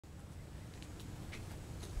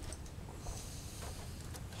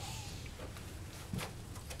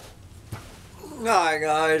Hi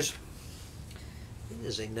guys, it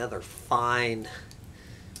is another fine,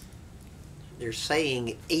 they're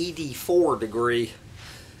saying 84 degree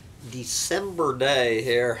December day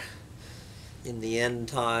here in the end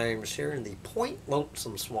times, here in the Point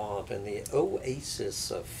Lonesome Swamp in the oasis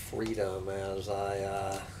of freedom, as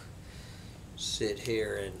I sit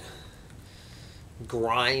here and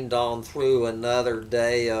grind on through another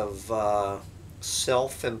day of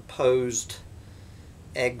self-imposed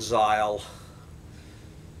exile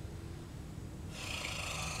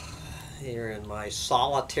here in my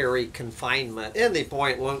solitary confinement in the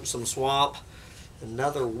Point Lonesome Swamp.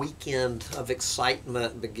 Another weekend of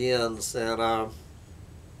excitement begins, and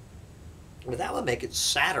that would make it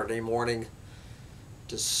Saturday morning,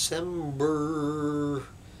 December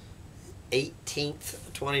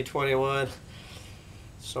 18th, 2021,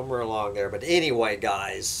 somewhere along there. But anyway,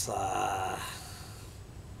 guys,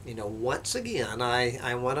 you know, once again,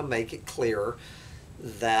 I want to make it clear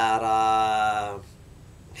that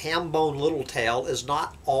Hambone Littletail is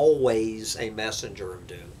not always a messenger of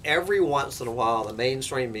doom. Every once in a while, the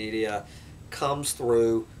mainstream media comes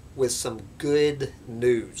through with some good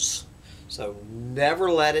news. So never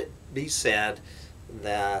let it be said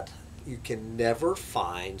that you can never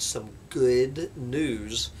find some good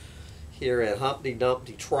news here at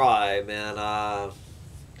Humptydumptytribe. And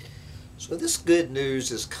so this good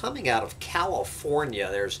news is coming out of California.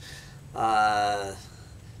 There's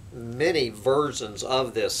many versions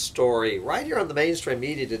of this story. Right here on the mainstream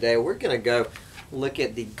media today, we're going to go look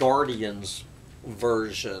at the Guardian's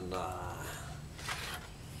version.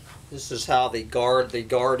 This is how the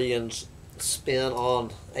Guardians spin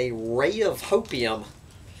on a ray of hopium.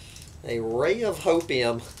 A ray of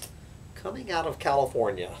hopium coming out of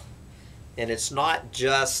California. And it's not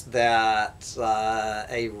just that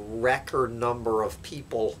a record number of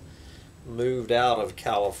people moved out of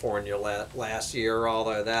California last year,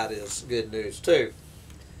 although that is good news too.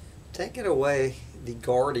 Take it away, the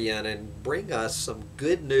Guardian, and bring us some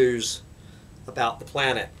good news about the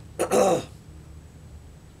planet.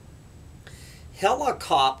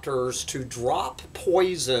 Helicopters to drop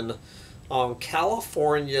poison on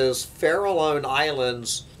California's Farallone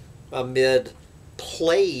Islands amid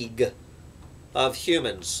plague of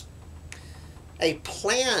humans. A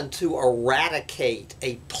plan to eradicate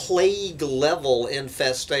a plague-level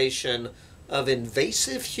infestation of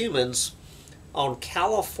invasive humans on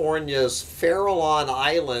California's Farallone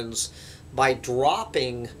Islands by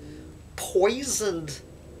dropping poisoned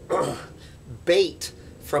bait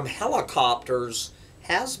from helicopters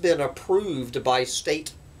has been approved by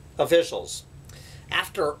state officials.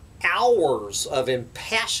 After hours of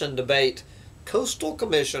impassioned debate, coastal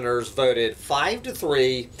commissioners voted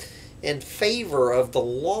 5-3 in favor of the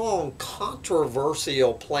long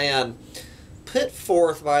controversial plan put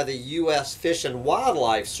forth by the U.S. Fish and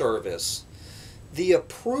Wildlife Service. The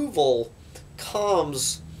approval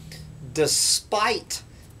comes despite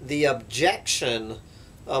the objection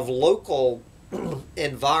of local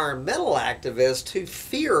environmental activists who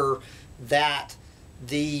fear that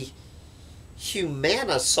the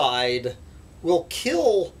humanicide will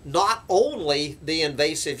kill not only the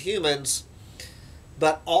invasive humans,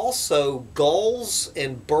 but also gulls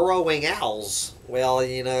and burrowing owls. Well,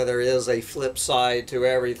 you know, there is a flip side to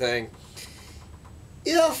everything.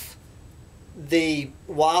 If the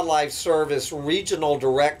Wildlife Service regional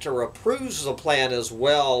director approves the plan as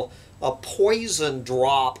well, a poison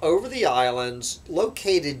drop over the islands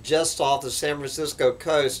located just off the San Francisco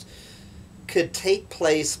coast could take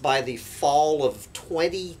place by the fall of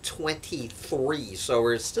 2023. So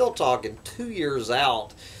we're still talking 2 years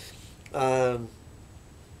out.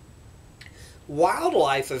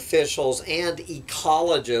 Wildlife officials and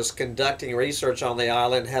ecologists conducting research on the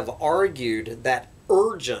island have argued that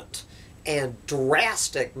urgent and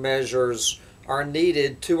drastic measures are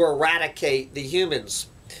needed to eradicate the humans,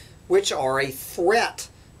 which are a threat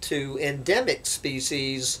to endemic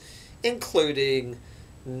species, including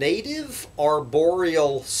native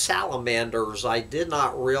arboreal salamanders. I did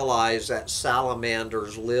not realize that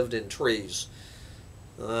salamanders lived in trees.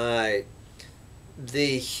 All right.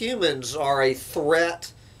 The humans are a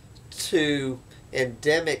threat to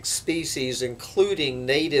endemic species, including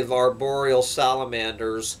native arboreal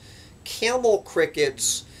salamanders, camel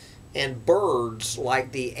crickets, and birds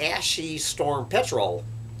like the ashy storm petrel.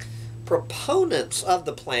 Proponents of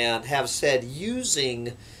the plan have said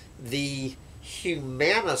using the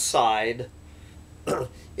humanicide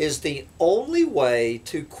is the only way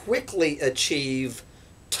to quickly achieve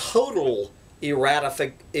total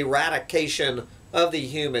eradication of the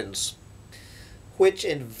humans, which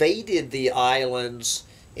invaded the islands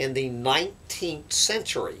in the 19th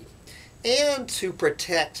century. and to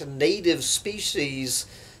protect native species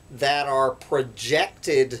that are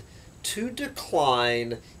projected to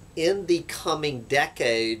decline in the coming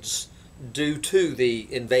decades due to the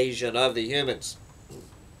invasion of the humans.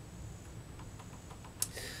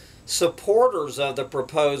 Supporters of the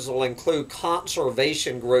proposal include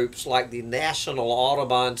conservation groups like the National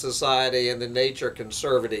Audubon Society and the Nature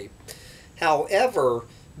Conservancy. However,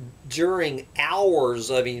 during hours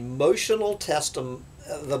of emotional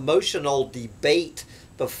debate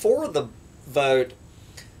before the vote,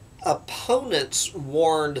 opponents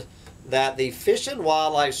warned that the Fish and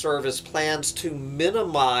Wildlife Service plans to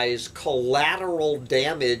minimize collateral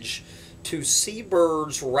damage to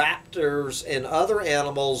seabirds, raptors, and other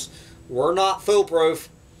animals were not foolproof.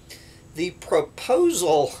 The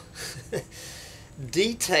proposal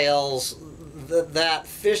details that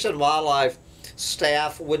Fish and Wildlife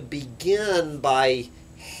staff would begin by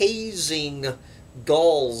hazing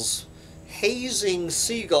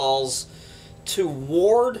seagulls, to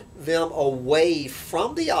ward them away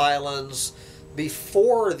from the islands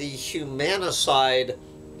before the humanicide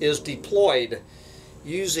is deployed,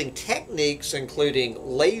 using techniques including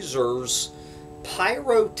lasers,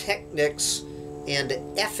 pyrotechnics, and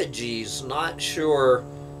effigies. Not sure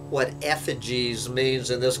what effigies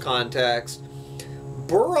means in this context.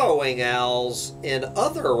 Burrowing owls and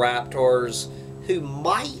other raptors who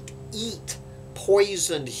might eat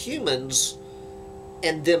poisoned humans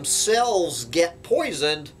and themselves get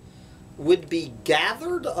poisoned would be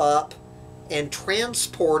gathered up and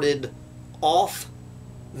transported off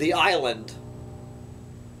the island.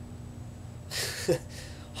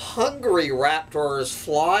 Hungry raptors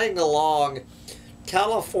flying along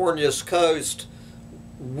California's coast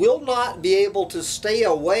will not be able to stay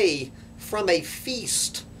away from a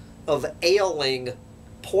feast of ailing,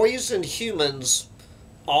 poisoned humans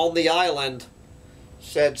on the island,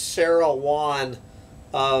 said Sarah Wan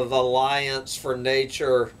of Alliance for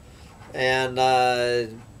Nature. And the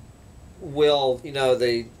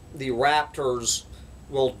raptors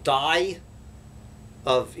will die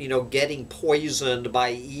of getting poisoned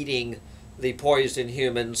by eating the poisoned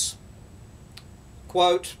humans.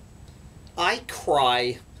 Quote, "I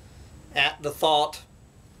cry at the thought.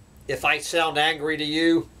 If I sound angry to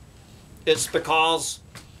you, it's because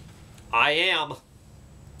I am."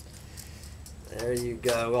 There you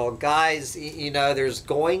go. Well, guys, there's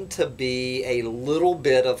going to be a little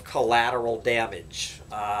bit of collateral damage.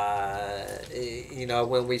 When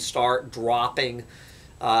we start dropping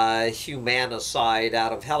humanicide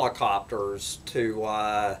out of helicopters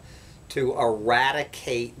to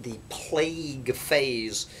eradicate the plague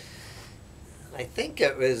phase. I think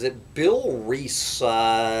it was Bill Reese,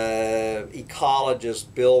 ecologist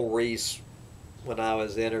Bill Reese, when I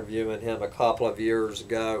was interviewing him a couple of years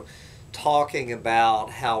ago, talking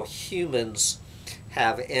about how humans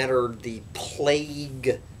have entered the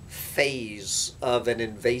plague phase of an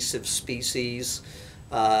invasive species.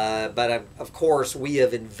 But of course, we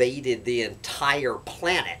have invaded the entire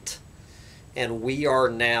planet, and we are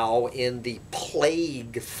now in the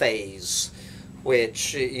plague phase,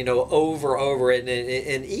 which, over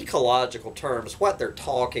in ecological terms, what they're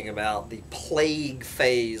talking about, the plague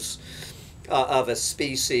phase of a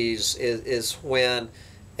species is when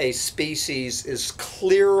a species is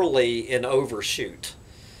clearly in overshoot,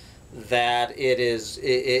 that it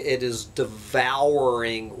is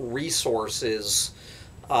devouring resources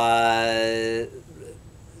a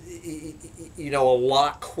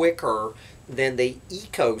lot quicker than the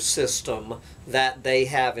ecosystem that they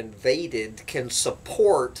have invaded can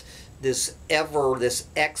support this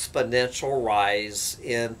exponential rise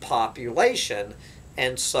in population.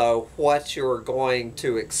 And so what you're going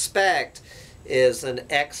to expect is an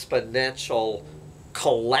exponential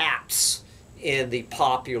collapse in the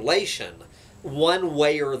population, one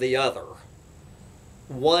way or the other.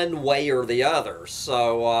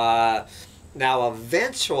 So now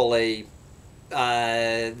eventually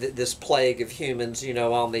this plague of humans,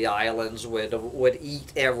 on the islands would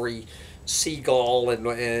eat every seagull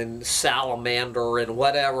and salamander and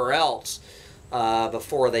whatever else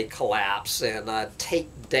before they collapse and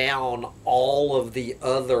take down all of the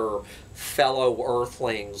other fellow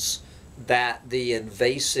earthlings that the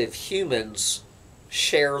invasive humans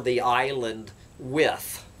share the island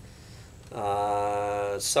with.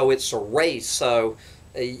 So it's a race. So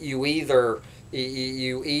you either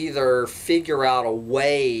figure out a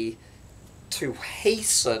way to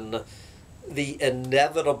hasten the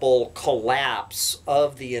inevitable collapse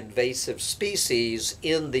of the invasive species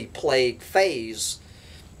in the plague phase,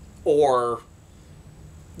 or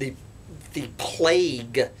the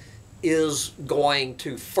plague is going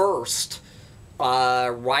to first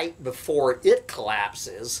right before it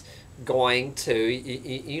collapses, going to,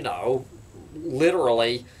 you know,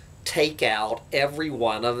 literally take out every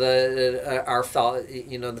one of our fellow,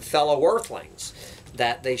 you know, the fellow Earthlings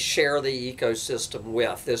that they share the ecosystem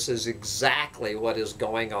with. This is exactly what is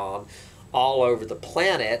going on all over the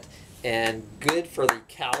planet, and good for the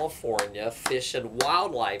California Fish and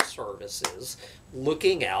Wildlife Services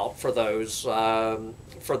looking out for those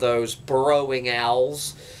burrowing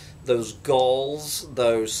owls, those gulls,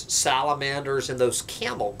 those salamanders, and those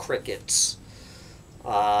camel crickets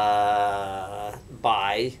by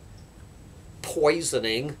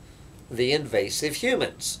poisoning the invasive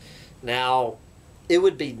humans. Now, it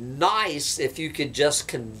would be nice if you could just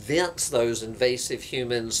convince those invasive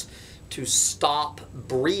humans to stop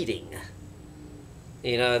breeding.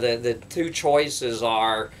 You know, the two choices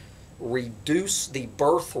are reduce the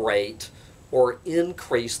birth rate or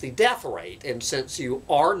increase the death rate. And since you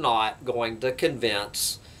are not going to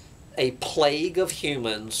convince a plague of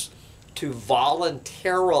humans to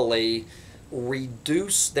voluntarily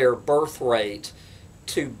reduce their birth rate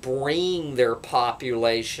to bring their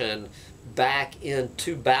population back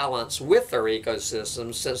into balance with their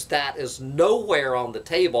ecosystem, since that is nowhere on the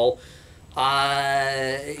table,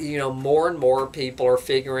 you know, more and more people are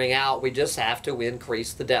figuring out we just have to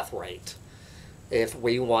increase the death rate if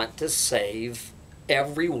we want to save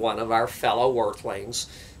every one of our fellow Earthlings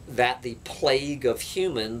that the plague of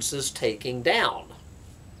humans is taking down.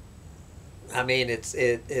 I mean, it's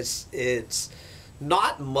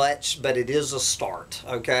not much, but it is a start,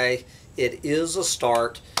 okay? It is a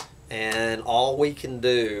start, and all we can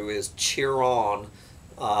do is cheer on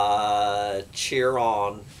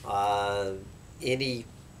any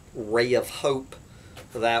ray of hope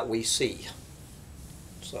that we see.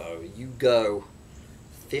 So you go,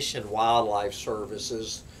 Fish and Wildlife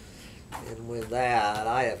Services. And with that,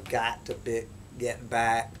 I have got to get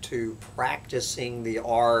back to practicing the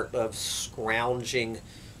art of scrounging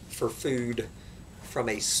for food from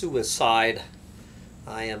a suicide.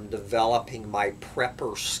 I am developing my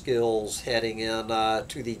prepper skills heading in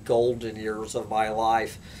to the golden years of my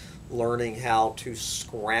life, learning how to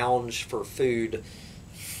scrounge for food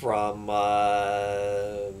from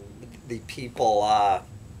the people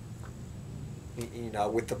you know,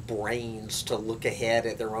 with the brains to look ahead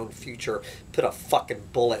at their own future, put a fucking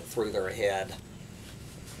bullet through their head.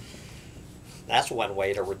 That's one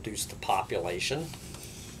way to reduce the population.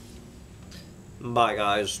 Bye,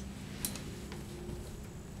 guys.